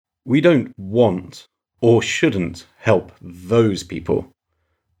We don't want or shouldn't help those people.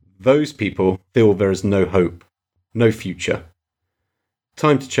 Those people feel there is no hope, no future.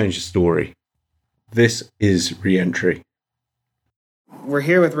 Time to change the story. This is Reentry. We're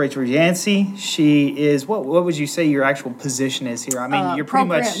here with Rachel Yancey. She is, what would you say your actual position is here? I mean, you're pretty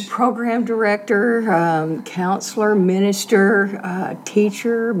much... Program director, counselor, minister,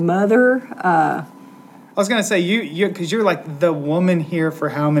 teacher, mother. I was going to say, because you're like the woman here for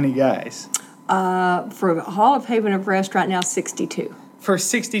how many guys? For Hall of Haven of Rest right now, 62. For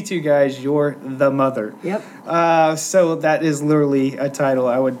 62 guys, you're the mother. Yep. So that is literally a title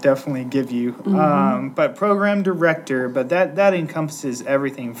I would definitely give you. But program director, but that encompasses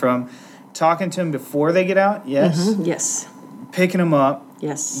everything from talking to them before they get out, yes? Yes. Picking them up.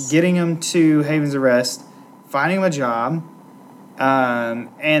 Yes. Getting them to Havens of Rest, finding them a job,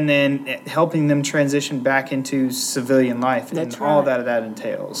 and then helping them transition back into civilian life. That's and right. all that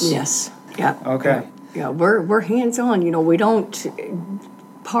entails. Yes. Yeah. Okay. Yeah, we're hands-on. We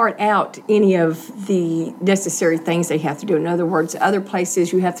don't part out any of the necessary things they have to do. In other words, other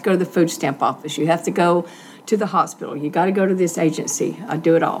places you have to go to the food stamp office. You have to go to the hospital. You got to go to this agency. I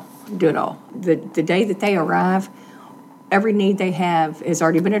do it all. The day that they arrive, every need they have has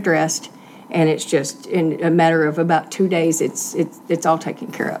already been addressed, and it's just in a matter of about 2 days. It's all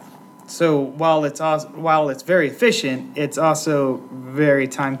taken care of. So while it's very efficient, it's also very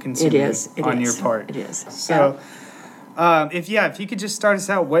time consuming on your part. It is. So, if you could just start us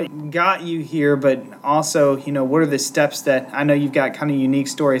out, what got you here, but also what are the steps that I know you've got kind of unique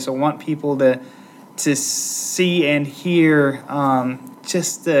stories. So I want people to see and hear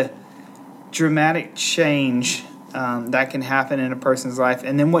just the dramatic change that can happen in a person's life,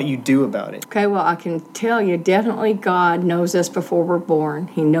 and then what you do about it. Okay, well, I can tell you, definitely God knows us before we're born.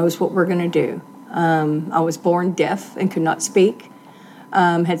 He knows what we're going to do. I was born deaf and could not speak,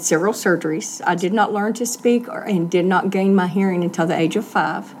 had several surgeries. I did not learn to speak and did not gain my hearing until the age of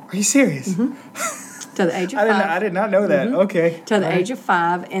 5. Are you serious? To the age of 5. I did not know that. Okay. To the age of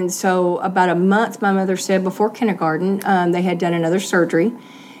 5. And so about a month, my mother said, before kindergarten, they had done another surgery.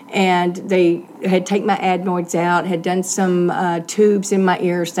 And they had taken my adenoids out, had done some tubes in my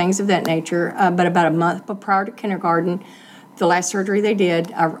ears, things of that nature. But about a month prior to kindergarten, the last surgery they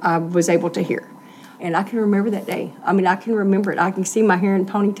did, I was able to hear. And I can remember that day. I mean, I can remember it. I can see my hair in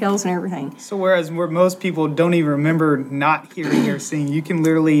ponytails and everything. So where most people don't even remember not hearing or seeing, you can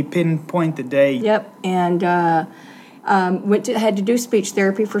literally pinpoint the day. Yep. And had to do speech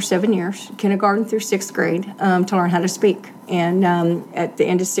therapy for 7 years, kindergarten through 6th grade, to learn how to speak. And at the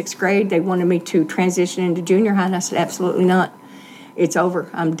end of 6th grade, they wanted me to transition into junior high, and I said, absolutely not. It's over.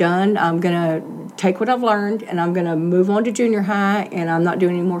 I'm done. I'm going to take what I've learned, and I'm going to move on to junior high, and I'm not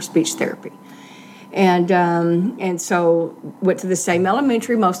doing any more speech therapy. And so went to the same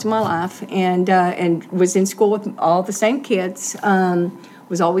elementary most of my life, and was in school with all the same kids.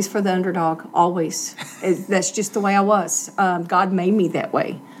 Was always for the underdog, always. That's just the way I was. God made me that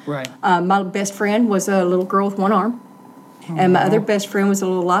way. Right. My best friend was a little girl with one arm, and my other best friend was a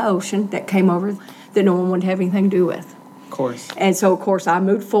little Laotian that came over that no one would have anything to do with. Of course. And so, of course, I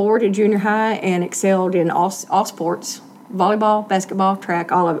moved forward in junior high and excelled in all sports, volleyball, basketball,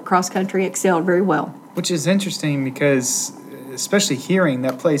 track, all of it, cross country, excelled very well. Which is interesting because, especially hearing,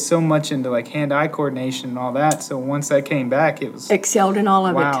 that plays so much into like hand-eye coordination and all that. So once that came back, it was... Excelled in all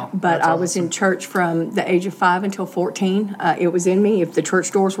of wow, it. But I was in church from the age of 5 until 14. It was in me. If the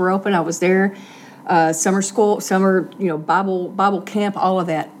church doors were open, I was there. Summer school, Bible camp, all of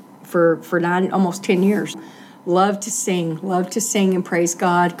that for almost 10 years. Loved to sing and praise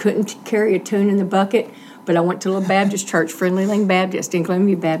God. Couldn't carry a tune in the bucket, but I went to a little Baptist church, Friendly Lane Baptist in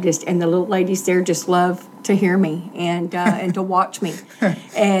Glenview Baptist, and the little ladies there just loved to hear me and to watch me,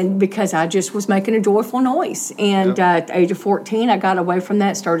 and because I just was making a joyful noise. And at the age of 14, I got away from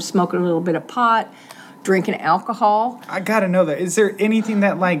that, started smoking a little bit of pot, drinking alcohol. I got to know that. Is there anything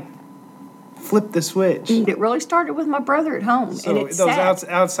that like flipped the switch? It really started with my brother at home. So and those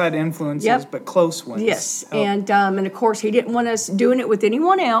outside influences, but close ones. Yes, and of course he didn't want us doing it with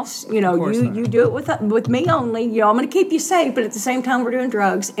anyone else. You do it with me only. I'm going to keep you safe, but at the same time we're doing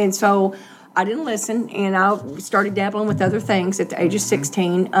drugs. And so I didn't listen, and I started dabbling with other things at the age of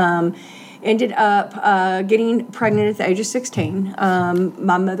 16. Ended up getting pregnant at the age of 16.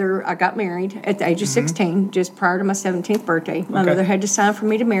 My mother, I got married at the age of 16, just prior to my 17th birthday. My mother had to sign for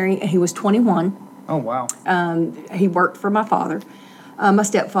me to marry, and he was 21. Oh, wow. He worked for my father, my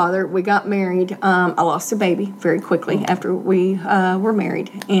stepfather. We got married. I lost the baby very quickly after we were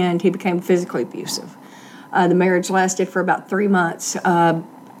married, and he became physically abusive. The marriage lasted for about 3 months.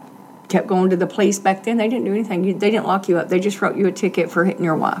 kept going to the police. Back then, they didn't do anything. They didn't lock you up. They just wrote you a ticket for hitting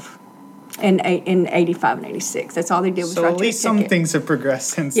your wife in 85 and 86. That's all they did was So write at you a least some ticket. things have progressed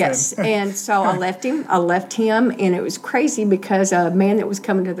since Yes, then. and so I left him. And it was crazy because a man that was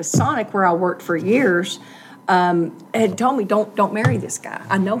coming to the Sonic where I worked for years had told me, don't marry this guy.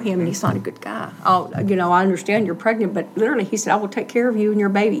 I know him, and he's not a good guy. I understand you're pregnant, but literally he said, I will take care of you and your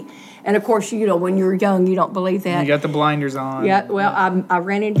baby. And, of course, when you're young, you don't believe that. You got the blinders on. Yeah, well, I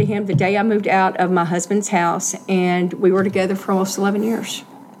ran into him the day I moved out of my husband's house, and we were together for almost 11 years.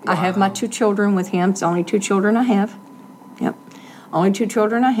 Wow. I have my 2 children with him. It's the only 2 children I have. Yep. Only 2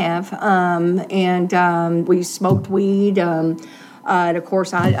 children I have. We smoked weed. And, of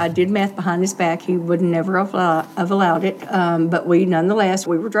course, I did meth behind his back. He would never have allowed it. But we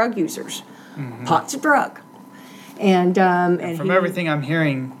were drug users. Mm-hmm. Pot's a drug. And from everything I'm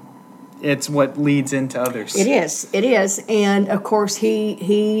hearing, it's what leads into others. It is. And, of course,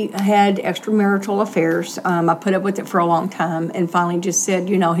 he had extramarital affairs. I put up with it for a long time and finally just said,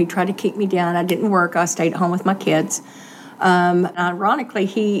 he tried to keep me down. I didn't work. I stayed at home with my kids. Ironically,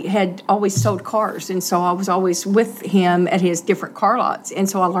 he had always sold cars, and so I was always with him at his different car lots. And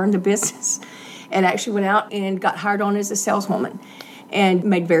so I learned the business and actually went out and got hired on as a saleswoman and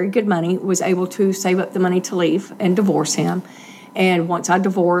made very good money, was able to save up the money to leave and divorce him. And once I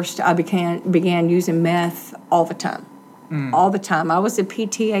divorced, I began using meth all the time. All the time. I was a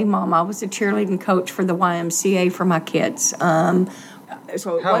PTA mom. I was a cheerleading coach for the YMCA for my kids. How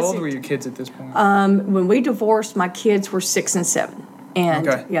old were your kids at this point? When we divorced, my kids were 6 and 7. And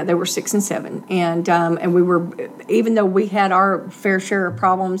okay. Yeah, they were 6 and 7. And we were, even though we had our fair share of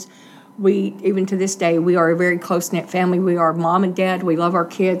problems, even to this day, we are a very close-knit family. We are mom and dad. We love our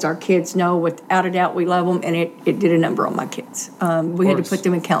kids. Our kids know without a doubt we love them, and it did a number on my kids. We had to put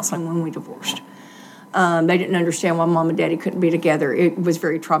them in counseling when we divorced. They didn't understand why mom and daddy couldn't be together. It was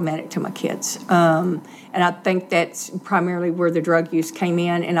very traumatic to my kids. And I think that's primarily where the drug use came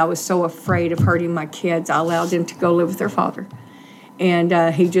in, and I was so afraid of hurting my kids, I allowed them to go live with their father.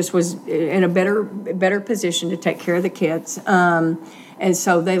 And he just was in a better position to take care of the kids. And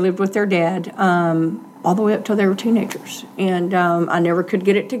so they lived with their dad all the way up till they were teenagers. And I never could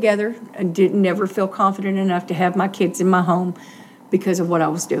get it together. I never feel confident enough to have my kids in my home because of what I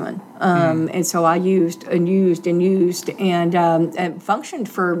was doing. And so I used and functioned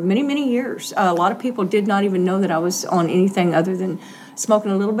for many, many years. A lot of people did not even know that I was on anything other than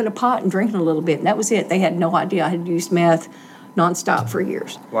smoking a little bit of pot and drinking a little bit. And that was it. They had no idea I had used meth nonstop for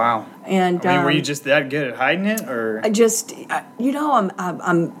years. Wow. And were you just that good at hiding it, or? I'm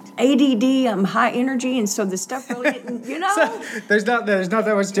ADD. I'm high energy, and so the stuff really didn't. So there's not that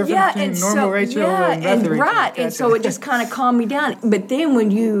much difference between normal Rachel and meth Rachel. Right. Gotcha. And so it just kind of calmed me down. But then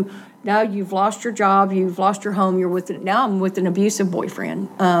when you've lost your job, you've lost your home. Now I'm with an abusive boyfriend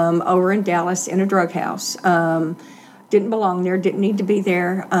over in Dallas in a drug house. Didn't belong there, didn't need to be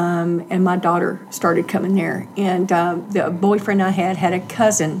there, and my daughter started coming there. And the boyfriend I had a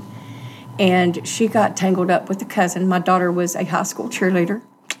cousin, and she got tangled up with the cousin. My daughter was a high school cheerleader,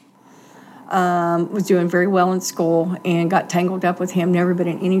 was doing very well in school, and got tangled up with him, never been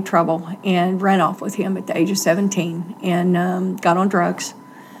in any trouble, and ran off with him at the age of 17, and got on drugs,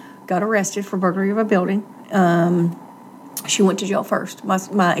 got arrested for burglary of a building. She went to jail first. My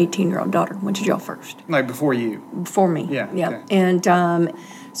 18-year-old daughter went to jail first. Like before you? Before me. Yeah. Okay. And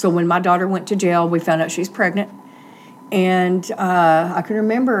so when my daughter went to jail, we found out she's pregnant. And I can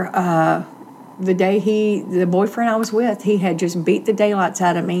remember the day the boyfriend I was with, he had just beat the daylights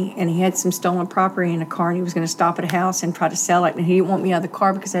out of me, and he had some stolen property in a car, and he was going to stop at a house and try to sell it, and he didn't want me out of the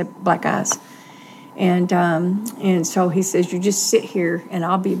car because I had black eyes. And so he says, you just sit here, and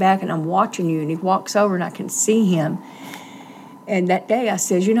I'll be back, and I'm watching you. And he walks over, and I can see him. And that day I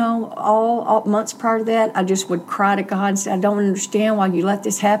said, all months prior to that, I just would cry to God and say, I don't understand why you let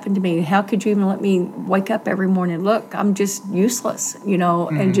this happen to me. How could you even let me wake up every morning? Look, I'm just useless,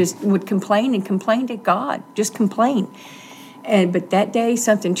 and just would complain to God, just complain. But that day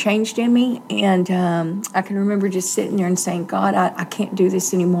something changed in me, and I can remember just sitting there and saying, God, I can't do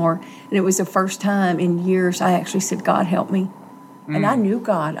this anymore. And it was the first time in years I actually said, God, help me. And I knew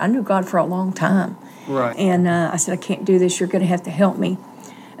God. I knew God for a long time. Right. And I said, I can't do this. You're going to have to help me.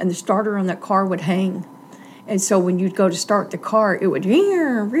 And the starter on that car would hang. And so when you'd go to start the car, it would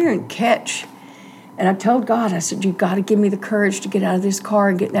and catch. And I told God, I said, you've got to give me the courage to get out of this car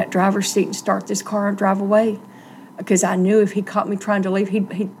and get in that driver's seat and start this car and drive away. Because I knew if he caught me trying to leave,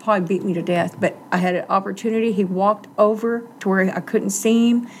 he'd probably beat me to death. But I had an opportunity. He walked over to where I couldn't see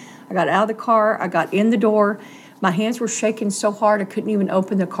him. I got out of the car. I got in the door. My hands were shaking so hard I couldn't even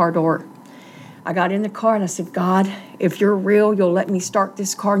open the car door. I got in the car and I said, God, if you're real, you'll let me start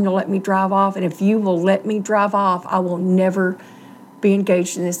this car and you'll let me drive off. And if you will let me drive off, I will never be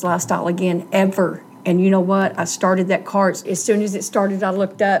engaged in this lifestyle again, ever. And you know what? I started that car. As soon as it started, I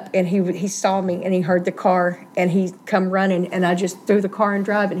looked up and he saw me and he heard the car and he come running. And I just threw the car in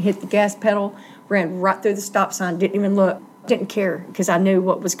drive and hit the gas pedal, ran right through the stop sign, didn't even look, didn't care because I knew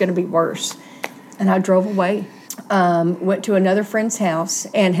what was going to be worse. And I drove away. Went to another friend's house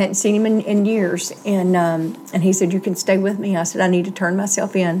and hadn't seen him in years. And he said, you can stay with me. I said, I need to turn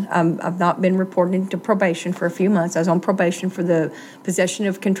myself in. I've not been reported into probation for a few months. I was on probation for the possession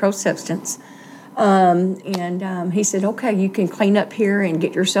of controlled substance. He said, okay, you can clean up here and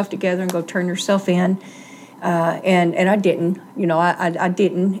get yourself together and go turn yourself in. And I didn't. I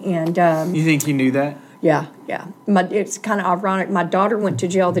didn't. And you think he knew that? Yeah. It's kind of ironic. My daughter went to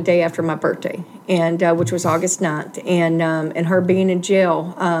jail the day after my birthday, and which was August 9th. And her being in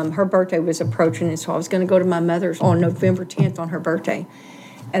jail, her birthday was approaching, and so I was going to go to my mother's on November 10th on her birthday.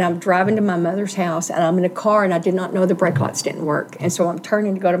 And I'm driving to my mother's house, and I'm in a car, and I did not know the brake lights didn't work. And so I'm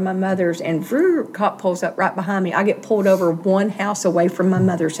turning to go to my mother's, and cop pulls up right behind me. I get pulled over one house away from my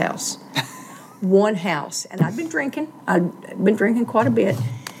mother's house. One house. And I'd been drinking. I'd been drinking quite a bit.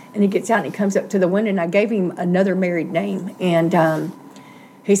 And he gets out, and he comes up to the window, and I gave him another married name. And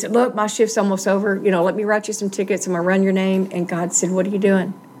he said, look, my shift's almost over. Let me write you some tickets. I'm going to run your name. And God said, what are you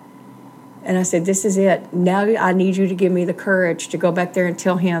doing? And I said, this is it. Now I need you to give me the courage to go back there and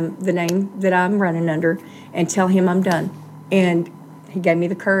tell him the name that I'm running under and tell him I'm done. And he gave me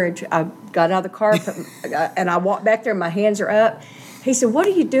the courage. I got out of the car, and I walked back there, and my hands are up. He said, what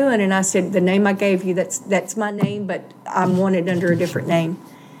are you doing? And I said, the name I gave you, that's my name, but I'm wanted under a different name.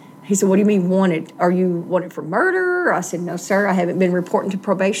 He said, what do you mean wanted? Are you wanted for murder? I said, no, sir, I haven't been reporting to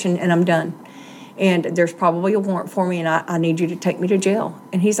probation, and I'm done. And there's probably a warrant for me, and I need you to take me to jail.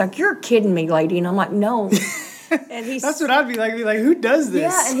 And he's like, you're kidding me, lady. And I'm like, no. And that's what I'd be like, who does this?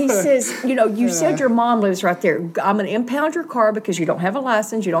 Yeah, and he says, you said your mom lives right there. I'm going to impound your car because you don't have a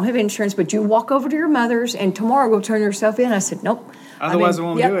license, you don't have insurance, but you walk over to your mother's, and tomorrow go turn yourself in. I said, nope. Otherwise, I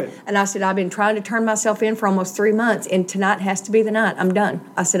won't do it. And I said, I've been trying to turn myself in for almost 3 months, and tonight has to be the night. I'm done.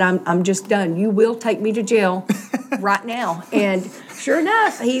 I said, I'm just done. You will take me to jail right now. And sure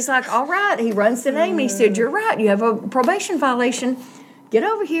enough, he's like, all right. He runs the name, and he said, you're right. You have a probation violation. Get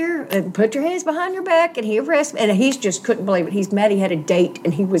over here and put your hands behind your back. And he arrests me. And he just couldn't believe it. He's mad. He had a date,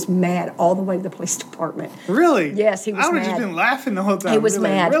 and he was mad all the way to the police department. Really? Yes, he was mad. I would have just been laughing the whole time. He was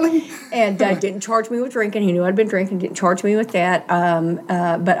mad. Really? And didn't charge me with drinking. He knew I'd been drinking. Didn't charge me with that.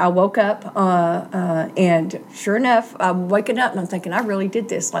 But I woke up, and sure enough, I'm waking up, and I'm thinking, I really did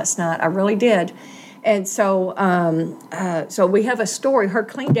this last night. I really did. And so so we have a story. Her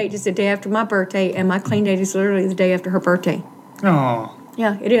clean date is the day after my birthday, and my clean date is literally the day after her birthday. Oh.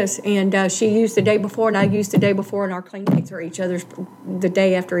 Yeah, it is. And she used the day before, and I used the day before, and our clean dates are the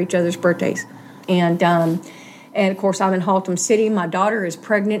day after each other's birthdays. And of course, I'm in Haltom City. My daughter is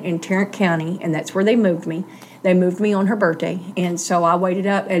pregnant in Tarrant County, and that's where they moved me. They moved me on her birthday. And so I waited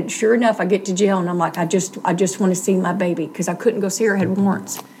up, and sure enough, I get to jail, and I'm like, I just want to see my baby, because I couldn't go see her. I had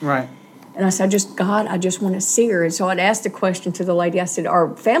warrants. Right. And I said, I just want to see her. And so I'd asked the question to the lady. I said,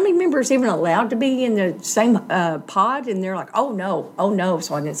 are family members even allowed to be in the same pod? And they're like, oh, no.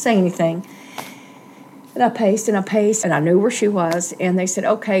 So I didn't say anything. And I paced, and I knew where she was. And they said,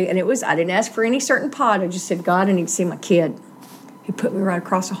 okay. And I didn't ask for any certain pod. I just said, God, I need to see my kid. He put me right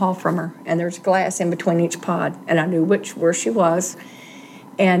across the hall from her. And there's glass in between each pod. And I knew where she was.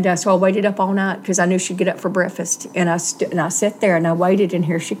 And so I waited up all night because I knew she'd get up for breakfast. And I sat there and I waited, and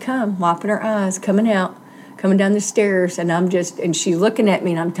here she come, wiping her eyes, coming down the stairs. And she's looking at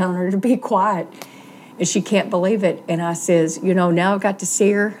me, and I'm telling her to be quiet. And she can't believe it. And I says, now I've got to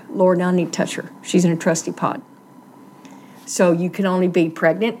see her. Lord, now I need to touch her. She's in a trustee pod. So you can only be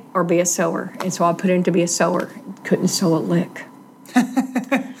pregnant or be a sewer. And so I put in to be a sewer. Couldn't sew a lick.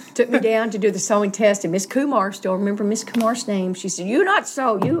 Took me down to do the sewing test, and Miss Kumar, still remember Miss Kumar's name. She said, you not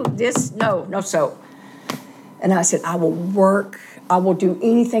sew, no sew. And I said, I will work. I will do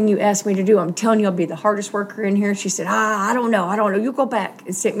anything you ask me to do. I'm telling you, I'll be the hardest worker in here. She said, I don't know. You go back.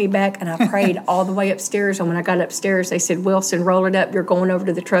 And sent me back, and I prayed all the way upstairs. And when I got upstairs, they said, Wilson, roll it up. You're going over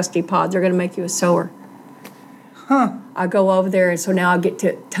to the trustee pod. They're going to make you a sewer. Huh. I go over there, and so now I get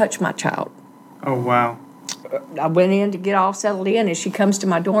to touch my child. Oh, wow. I went in to get all settled in, and she comes to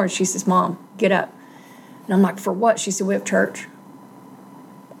my door, and she says, Mom, get up. And I'm like, for what? She said, we have church.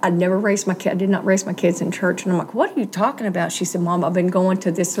 I did not raise my kids in church. And I'm like, what are you talking about? She said, Mom, I've been going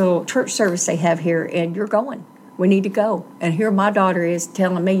to this little church service they have here, and you're going. We need to go. And here my daughter is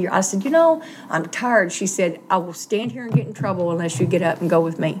telling me, I said, I'm tired. She said, I will stand here and get in trouble unless you get up and go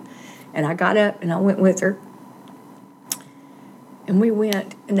with me. And I got up and I went with her. And we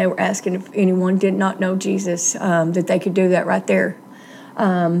went, and they were asking if anyone did not know Jesus, that they could do that right there.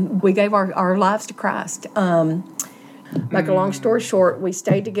 We gave our lives to Christ. Like a long story short, we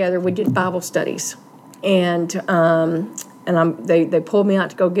stayed together. We did Bible studies. And they pulled me out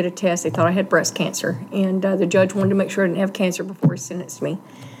to go get a test. They thought I had breast cancer. And the judge wanted to make sure I didn't have cancer before he sentenced me.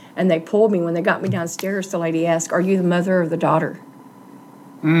 And they pulled me. When they got me downstairs, the lady asked, "Are you the mother or the daughter?"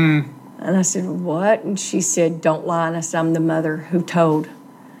 And I said, "What?" And she said, "Don't lie." And I said, "I'm the mother who told."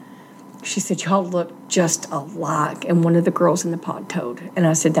 She said, "Y'all look just alike." And one of the girls in the pod told. And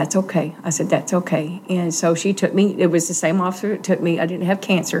I said, "That's okay." I said, "That's okay." And so she took me. It was the same officer that took me. I didn't have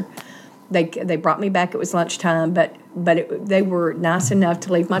cancer. They brought me back. It was lunchtime. But they were nice enough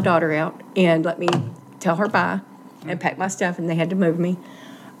to leave my daughter out and let me tell her bye and pack my stuff. And they had to move me.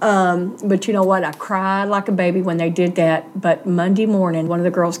 But you know what? I cried like a baby when they did that. But Monday morning, one of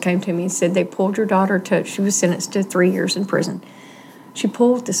the girls came to me and said they pulled your daughter she was sentenced to 3 years in prison. She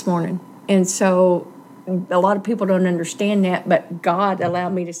pulled this morning. And so a lot of people don't understand that, but God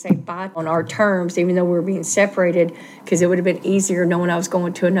allowed me to say bye on our terms, even though we were being separated, because it would have been easier knowing I was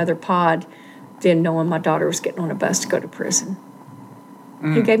going to another pod than knowing my daughter was getting on a bus to go to prison.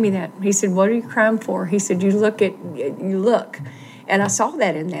 He gave me that. He said, "What are you crying for?" He said, you look. And I saw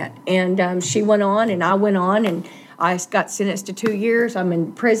that in that. And she went on, and I went on, and I got sentenced to 2 years. I'm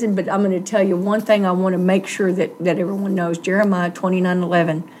in prison, but I'm going to tell you one thing I want to make sure that everyone knows. Jeremiah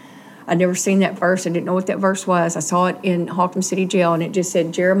 29:11. I'd never seen that verse. I didn't know what that verse was. I saw it in Haltom City Jail, and it just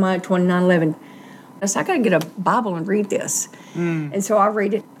said Jeremiah 29:11. I said, I got to get a Bible and read this. And so I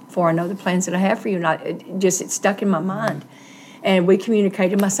read it, "For I know the plans that I have for you." And it stuck in my mind. And we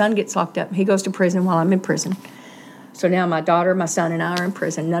communicated. My son gets locked up. He goes to prison while I'm in prison. So now my daughter, my son, and I are in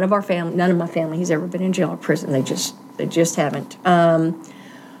prison. None of my family has ever been in jail or prison. They just haven't.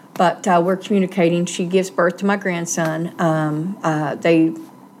 But we're communicating. She gives birth to my grandson.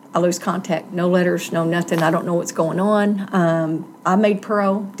 I lose contact. No letters, no nothing. I don't know what's going on. I made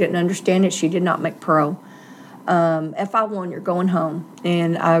parole. Didn't understand it. She did not make parole. FI1, you're going home.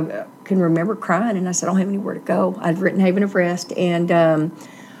 And I can remember crying, and I said, I don't have anywhere to go. I'd written Haven of Rest, and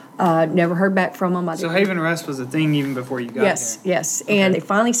never heard back from them. So Haven of Rest was a thing even before you got Yes, here? yes. Okay. And they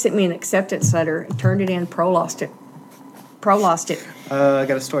finally sent me an acceptance letter, turned it in, Pro lost it. I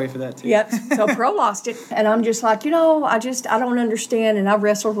got a story for that, too. Yep. So Pro lost it. And I'm just like, I don't understand. And I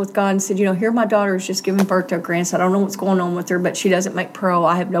wrestled with God and said, here my daughter is just giving birth to a grandson. I don't know what's going on with her, but she doesn't make Pro.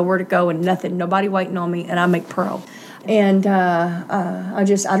 I have nowhere to go and nothing, nobody waiting on me, and I make Pro. And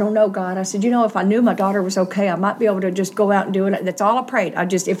I don't know, God. I said, if I knew my daughter was okay, I might be able to just go out and do it. That's all I prayed.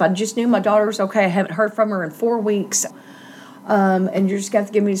 If I just knew my daughter was okay, I haven't heard from her in 4 weeks. And you just got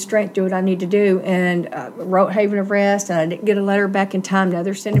to give me the strength to do what I need to do. And wrote Haven of Rest, and I didn't get a letter back in time. Now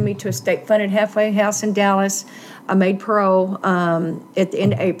they're sending me to a state-funded halfway house in Dallas. I made parole at the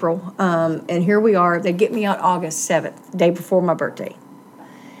end of April, and here we are. They get me out August 7th, day before my birthday.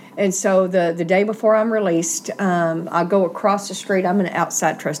 And so the day before I'm released, I go across the street. I'm in an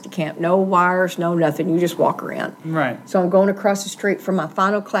outside trustee camp. No wires, no nothing. You just walk around. Right. So I'm going across the street for my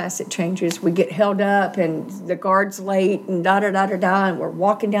final class. It changes. We get held up, and the guard's late, and da-da-da-da-da, and we're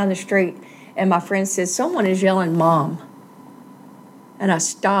walking down the street. And my friend says, someone is yelling, Mom. And I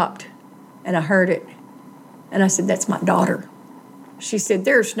stopped, and I heard it. And I said, that's my daughter. She said,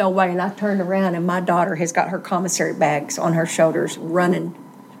 there's no way. And I turned around, and my daughter has got her commissary bags on her shoulders running.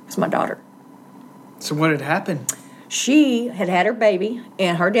 It's my daughter. So what had happened? She had her baby,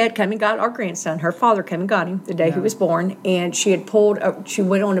 and her dad came and got our grandson. Her father came and got him the day he was born, and she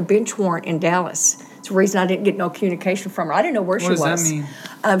went on a bench warrant in Dallas. It's the reason I didn't get no communication from her. I didn't know where she was. What does that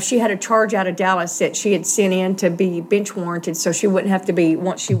mean? She had a charge out of Dallas that she had sent in to be bench warranted, so she wouldn't have to be,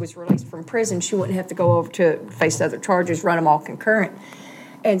 once she was released from prison, she wouldn't have to go over to face other charges, run them all concurrent.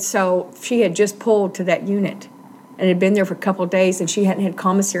 And so she had just pulled to that unit and had been there for a couple of days, and she hadn't had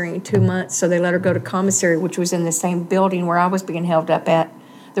commissary in 2 months, so they let her go to commissary, which was in the same building where I was being held up at.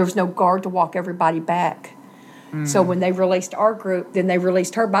 There was no guard to walk everybody back. So when they released our group, then they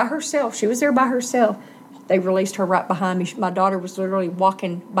released her by herself. She was there by herself. They released her right behind me. My daughter was literally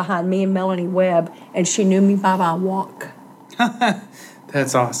walking behind me and Melanie Webb, and she knew me by my walk.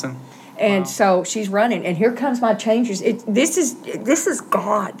 That's awesome. And so she's running, and here comes my changes. This is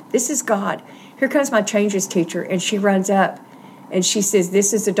God. This is God. Here comes my changes teacher, and she runs up, and she says,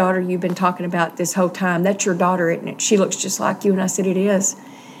 this is the daughter you've been talking about this whole time. That's your daughter, isn't it? She looks just like you. And I said, it is.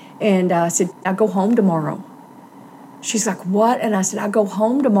 And I said, I go home tomorrow. She's like, what? And I said, I go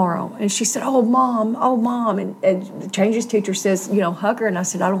home tomorrow. And she said, oh, Mom. And the changes teacher says, hug her. And I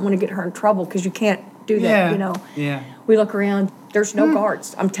said, I don't want to get her in trouble because you can't do that, you know. Yeah. We look around, there's no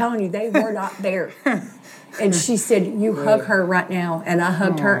guards. I'm telling you, they were not there. And she said, you hug her right now. And I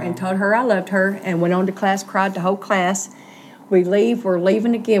hugged her and told her I loved her and went on to class, cried the whole class. We leave, we're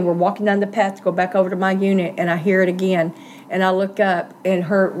leaving again. We're walking down the path to go back over to my unit, and I hear it again. And I look up, and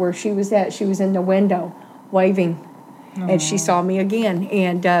where she was at, she was in the window waving. And she saw me again,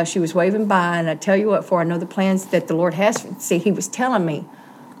 and she was waving by. And I tell you what, I know the plans that the Lord has. See, He was telling me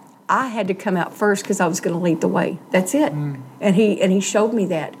I had to come out first because I was going to lead the way. That's it. And he showed me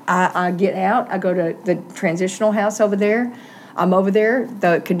that. I get out. I go to the transitional house over there. I'm over there.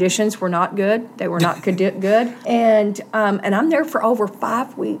 The conditions were not good. They were not good. And I'm there for over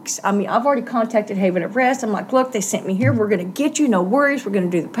 5 weeks. I mean, I've already contacted Haven of Rest. I'm like, look, they sent me here. We're going to get you. No worries. We're going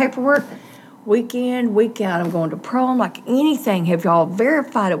to do the paperwork. Week in, week out, I'm going to pro. I'm like, anything. Have y'all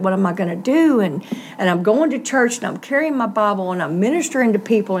verified it? What am I going to do? And I'm going to church, and I'm carrying my Bible, and I'm ministering to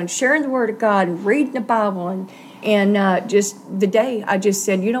people and sharing the Word of God and reading the Bible. And just the day, I just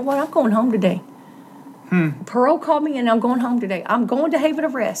said, you know what? I'm going home today. Parole called me, and I'm going home today. I'm going to Haven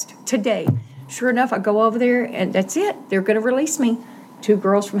of Rest today. Sure enough, I go over there, and that's it. They're going to release me. 2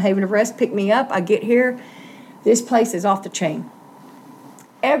 girls from Haven of Rest pick me up. I get here. This place is off the chain.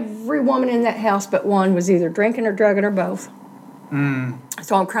 Every woman in that house but one was either drinking or drugging or both.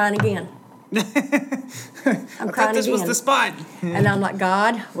 So I'm crying again. I'm crying this again. Was the spot. And I'm like,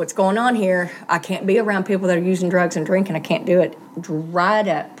 God, what's going on here? I can't be around people that are using drugs and drinking. I can't do it. Dry it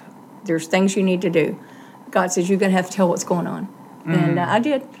up. There's things you need to do. God says, you're going to have to tell what's going on. And I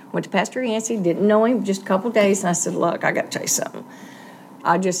did. Went to Pastor Yancey, didn't know him, just a couple days. And I said, look, I got to tell you something.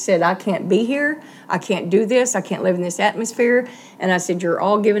 I just said, I can't be here. I can't do this. I can't live in this atmosphere. And I said, you're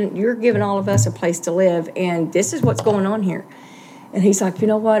giving all of us a place to live, and this is what's going on here. And he's like, you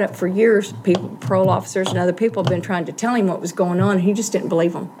know what? For years, parole officers and other people have been trying to tell him what was going on, and he just didn't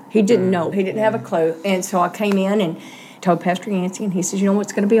believe them. He didn't know. He didn't have a clue. And so I came in and told Pastor Yancey, and he says, you know what?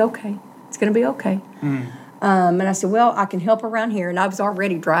 It's going to be okay. It's going to be okay. And I said, well, I can help around here. And I was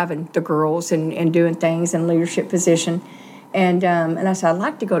already driving the girls and doing things in a leadership position. And I said, I'd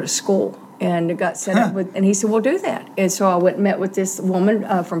like to go to school. And it got set up with, and he said, well, do that. And so I went and met with this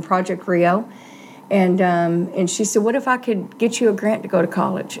woman from Project Rio. And she said, what if I could get you a grant to go to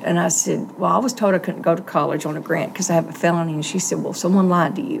college? And I said, well, I was told I couldn't go to college on a grant because I have a felony. And she said, well, someone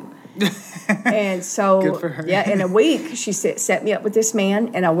lied to you. And so, good for her. Yeah, in a week, she set me up with this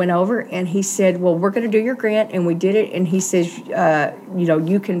man, and I went over, and he said, well, we're going to do your grant, and we did it, and he says,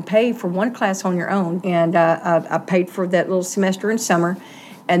 you can pay for one class on your own, and I paid for that little semester in summer,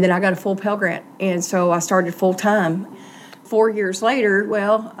 and then I got a full Pell Grant, and so I started full-time. 4 years later,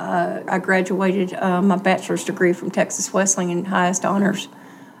 I graduated my bachelor's degree from Texas Wesleyan in highest honors.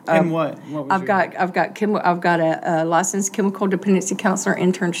 And what? I've got a licensed chemical dependency counselor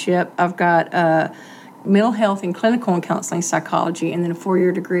internship. I've got mental health and clinical and counseling psychology, and then a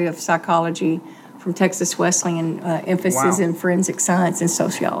 4-year degree of psychology from Texas Wesleyan, emphasis in forensic science and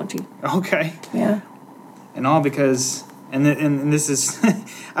sociology. Okay. Yeah. And all because, and this is,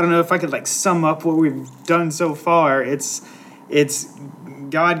 I don't know if I could sum up what we've done so far. It's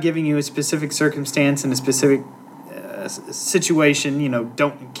God giving you a specific circumstance and a specific situation,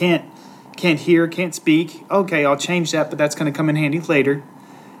 can't hear, can't speak. Okay, I'll change that, but that's going to come in handy later.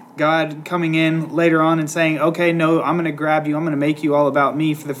 God coming in later on and saying, okay, no, I'm going to grab you. I'm going to make you all about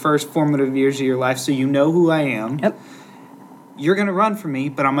me for the first formative years of your life so you know who I am. Yep. You're going to run from me,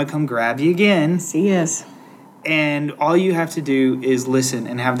 but I'm going to come grab you again. Yes, he is. And all you have to do is listen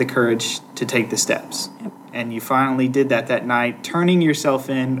and have the courage to take the steps. Yep. And you finally did that night, turning yourself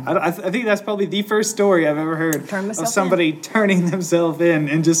in. I think that's probably the first story I've ever heard of somebody turning themselves in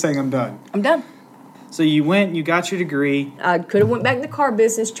and just saying, I'm done. I'm done. So you went, you got your degree. I could have went back in the car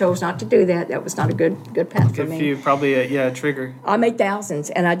business, chose not to do that. That was not a good path for me. Probably a trigger. I made thousands,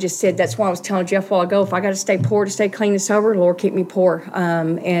 and I just said, that's why I was telling Jeff a while ago, if I got to stay poor to stay clean and sober, Lord, keep me poor,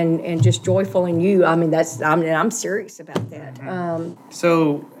 and just joyful in you. I mean, I'm serious about that.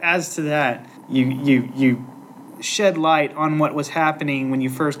 So as to that, you shed light on what was happening when you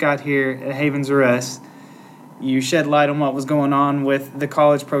first got here at Haven's Arrest. You shed light on what was going on with the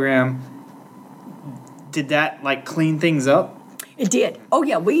college program. Did that clean things up? It did. Oh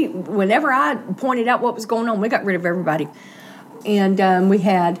yeah, whenever I pointed out what was going on, we got rid of everybody. And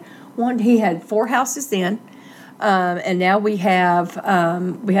he had 4 houses then, and now we have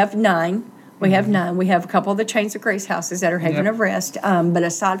 9. We have 9. We have a couple of the Chains of Grace houses that are Haven of Rest, but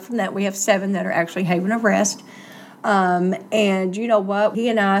aside from that, we have 7 that are actually Haven of Rest. And you know what? He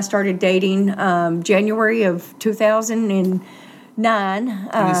and I started dating January of 2009.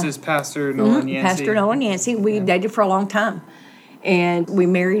 And this is Pastor Nolan Yancey. Pastor Nolan Yancey. We dated for a long time. And we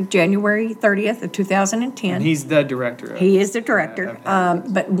married January 30th of 2010. And he's the director. He is the director.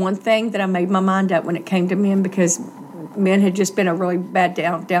 But one thing that I made my mind up when it came to men, because men had just been a really bad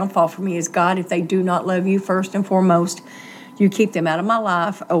downfall for me, is God, if they do not love you first and foremost, you keep them out of my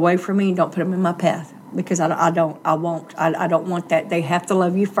life, away from me, and don't put them in my path. Because I don't want that. They have to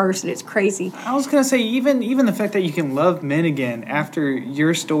love you first, and it's crazy. I was gonna say, even the fact that you can love men again after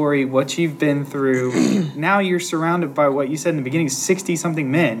your story, what you've been through. Now you're surrounded by what you said in the beginning, 60-something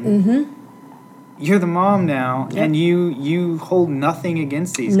men. Mm-hmm. You're the mom now, Yep. and you hold nothing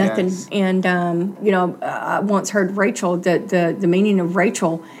against these guys. And I once heard Rachel. The meaning of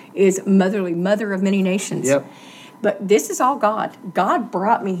Rachel is motherly, mother of many nations. Yep. But this is all God. God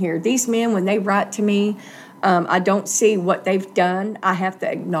brought me here. These men, when they write to me, I don't see what they've done. I have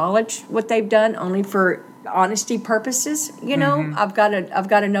to acknowledge what they've done only for honesty purposes. You know, Mm-hmm. I've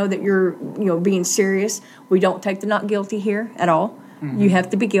got to know that you're being serious. We don't take the not guilty here at all. Mm-hmm. You have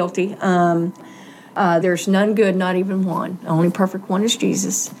to be guilty. There's none good, not even one. The only perfect one is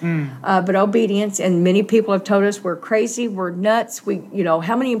Jesus. But obedience, and many people have told us we're crazy, we're nuts.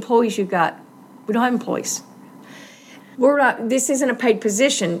 How many employees you got? We don't have employees. We're not. This isn't a paid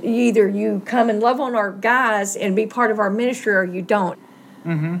position. Either you come and love on our guys and be part of our ministry, or you don't.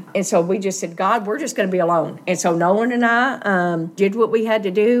 Mm-hmm. And so we just said, God, we're just going to be alone. And so Nolan and I did what we had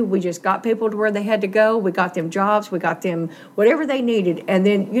to do. We just got people to where they had to go. We got them jobs. We got them whatever they needed. And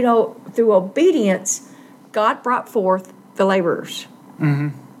then, through obedience, God brought forth the laborers. Mm-hmm.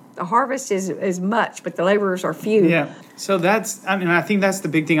 The harvest is much, but the laborers are few. Yeah. So I think that's the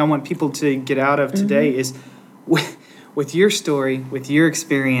big thing I want people to get out of today is with your story, with your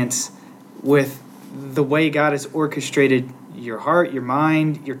experience, with the way God has orchestrated your heart, your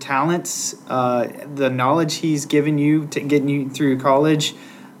mind, your talents, the knowledge He's given you to getting you through college,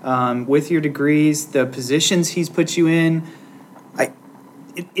 with your degrees, the positions He's put you in.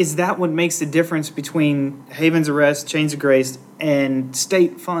 Is that what makes the difference between Haven's Arrest, Chains of Grace, and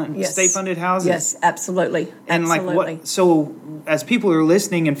state-funded houses? Yes, absolutely. And so as people are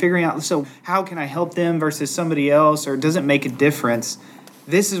listening and figuring out, so how can I help them versus somebody else, or does it make a difference?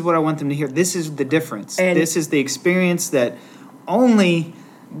 This is what I want them to hear. This is the difference. And this is the experience that only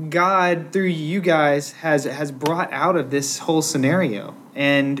God, through you guys, has brought out of this whole scenario.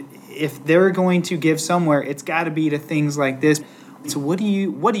 And if they're going to give somewhere, it's got to be to things like this. So what do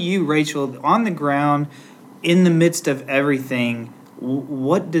you, Rachel, on the ground, in the midst of everything,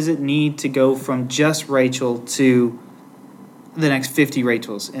 what does it need to go from just Rachel to the next 50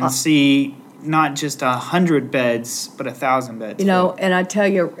 Rachels and see not just 100 beds, but 1,000 beds? And I tell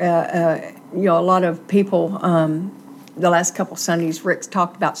you, a lot of people, the last couple Sundays, Rick's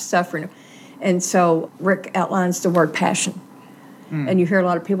talked about suffering. And so Rick outlines the word passion. And you hear a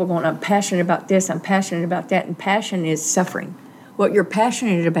lot of people going, I'm passionate about this, I'm passionate about that. And passion is suffering. What you're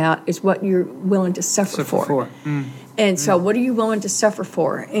passionate about is what you're willing to suffer for. And so what are you willing to suffer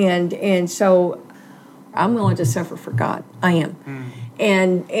for? And so I'm willing to suffer for God. I am.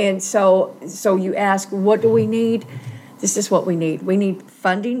 And so you ask, what do we need? This is what we need. We need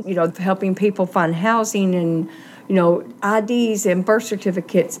funding, helping people find housing and, IDs and birth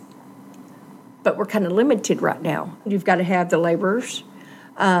certificates. But we're kind of limited right now. You've got to have the laborers,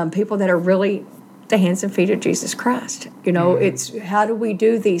 people that are really the hands and feet of Jesus Christ. It's how do we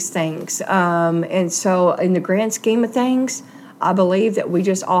do these things? And so in the grand scheme of things, I believe that we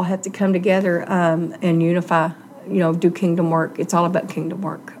just all have to come together and unify, do kingdom work. It's all about kingdom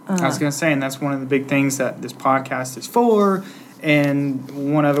work. I was going to say, and that's one of the big things that this podcast is for.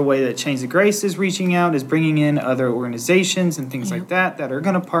 And one other way that Chains of Grace is reaching out is bringing in other organizations and things like that are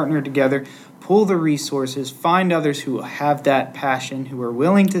going to partner together, pull the resources, find others who have that passion, who are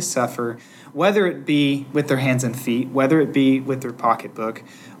willing to suffer, whether it be with their hands and feet, whether it be with their pocketbook,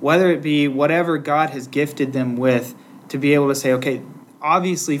 whether it be whatever God has gifted them with, to be able to say, okay,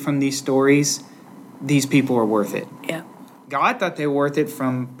 obviously from these stories, these people are worth it. Yeah. God thought they were worth it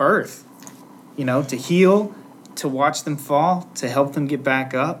from birth, to heal, to watch them fall, to help them get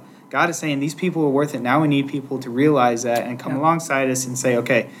back up. God is saying these people are worth it. Now we need people to realize that and come alongside us and say,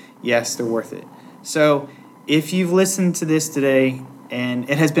 okay, yes, they're worth it. So if you've listened to this today and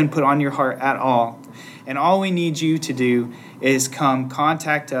it has been put on your heart at all, and all we need you to do is come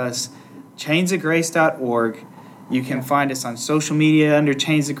contact us, chainsofgrace.org. You can find us on social media under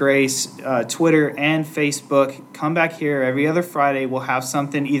Chains of Grace, Twitter and Facebook. Come back here every other Friday. We'll have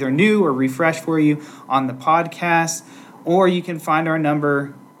something either new or refreshed for you on the podcast, or you can find our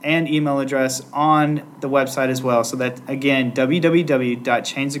number and email address on the website as well. So that, again,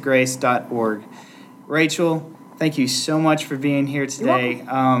 www.chainsofgrace.org. Rachel, thank you so much for being here today.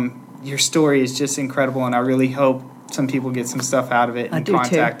 Your story is just incredible, and I really hope some people get some stuff out of it and I do too.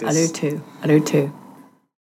 contact us. I do too.